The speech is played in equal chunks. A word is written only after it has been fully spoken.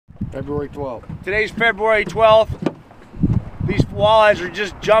February 12th. Today's February 12th. These walleyes are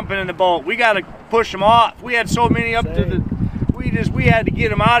just jumping in the boat. We got to push them off. We had so many up to the, we had to get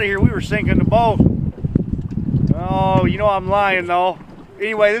them out of here. We were sinking the boat. Oh, you know I'm lying though.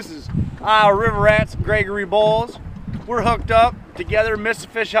 Anyway, this is Iowa River Rats, Gregory Bowles. We're hooked up together, Missin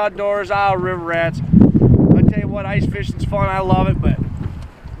Fish Outdoors, Iowa River Rats. I tell you what, ice fishing's fun. I love it, but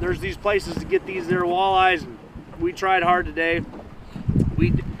there's these places to get these there walleyes, and we tried hard today.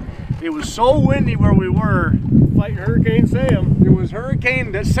 It was so windy where we were. Fighting Hurricane Sam. It was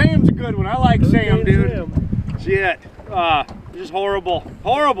Hurricane. Sam's a good one. I like Sam, dude. Sam. Shit. Just horrible.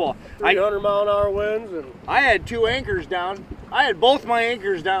 Horrible. 300-mile-an-hour winds. And I had 2 anchors down. I had both my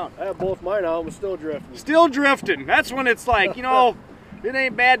anchors down. I had both mine out, but still drifting. Still drifting. That's when it's like, you know, it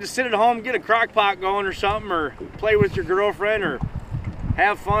ain't bad to sit at home, get a crock pot going or something, or play with your girlfriend, or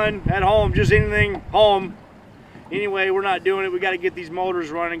have fun at home, just anything home. Anyway, we're not doing it. We got to get these motors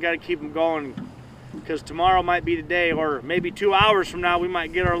running, got to keep them going, because tomorrow might be the day, or maybe 2 hours from now we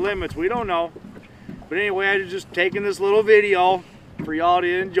might get our limits. We don't know. But anyway, I was just taking this little video for y'all to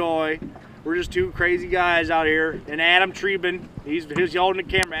enjoy. We're just 2 crazy guys out here, and Adam Trebin, he's holding the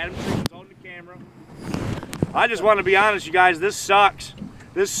camera. Adam Trebin's holding the camera. I just want to be honest, you guys, this sucks.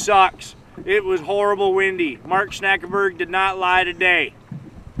 This sucks. It was horrible windy. Mark Schnackenberg did not lie today.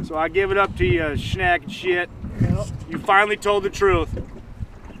 So I give it up to you, Schnack and shit. Yep. You finally told the truth.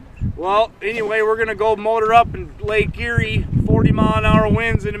 Well, anyway, we're gonna go motor up in Lake Erie, 40-mile-an-hour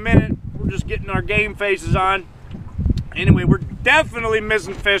winds in a minute. We're just getting our game faces on. Anyway, we're definitely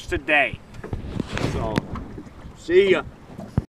missing fish today. So, see ya.